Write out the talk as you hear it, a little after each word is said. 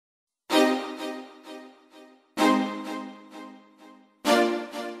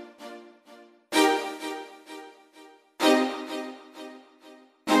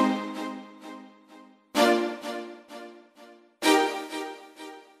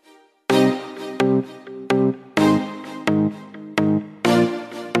Get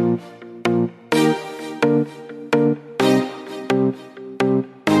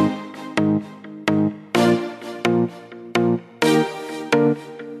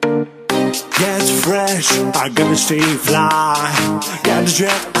fresh, I'm gonna stay fly. Get the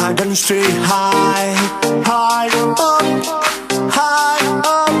jet, I'm gonna stay high. High up, high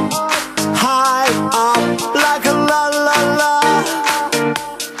up, high up, like a la la la.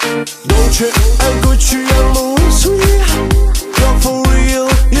 Dolce and Gucci and Louis V. You're for real,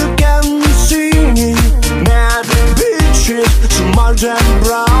 you can see me. Mad bitches, smart and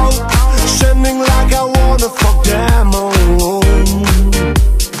brown, standing like I wanna fuck them all.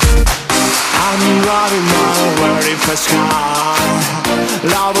 I'm riding my very fast car.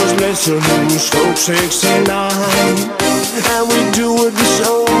 Lovers listening, stroke 69, and we do it this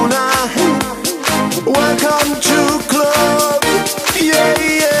all night. Welcome to club, yeah,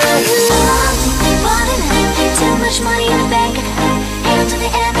 yeah. Too much money in the bank account. Hands to the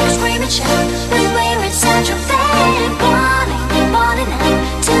air, make a scream and shout. We wear it such a fake body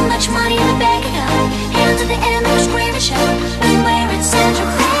now. Too much money in the bank account. Hands to the air, make a scream and shout. We wear it such a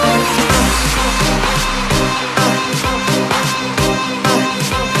fake.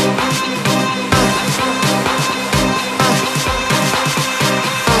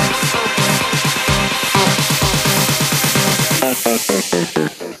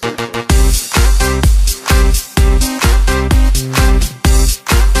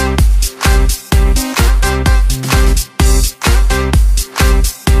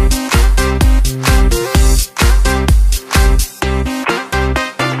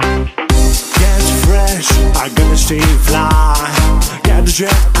 I'm gonna stay fly. Get the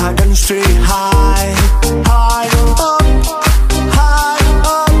jet, I'm gonna stay high. High up, high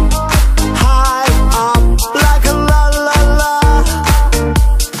up, high up, like a la la la.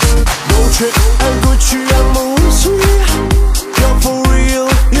 Dolce and Gucci and Louis V. You're for real,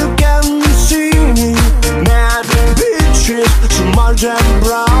 you can see me. Mad bitches, smart and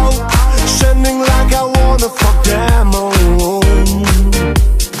brown, standing like I wanna fuck them all.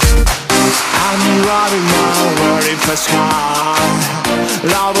 I'm riding my very fast car.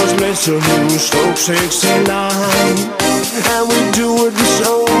 Lovers listening, stroke 69, and we do it this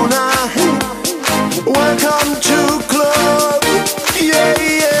all night. Welcome to club, yeah,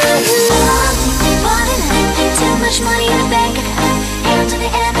 yeah. Too much money in the bank account. Hands to the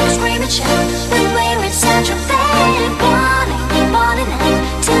air, make a scream and shout. We wear it such a fake body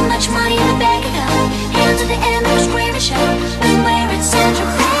now. Too much money in the bank account. Hands to the air, make a scream and shout. We wear it such a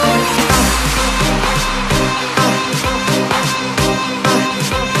fake.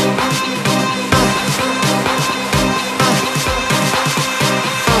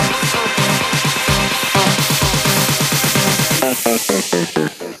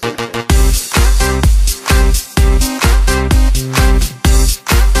 Yeah.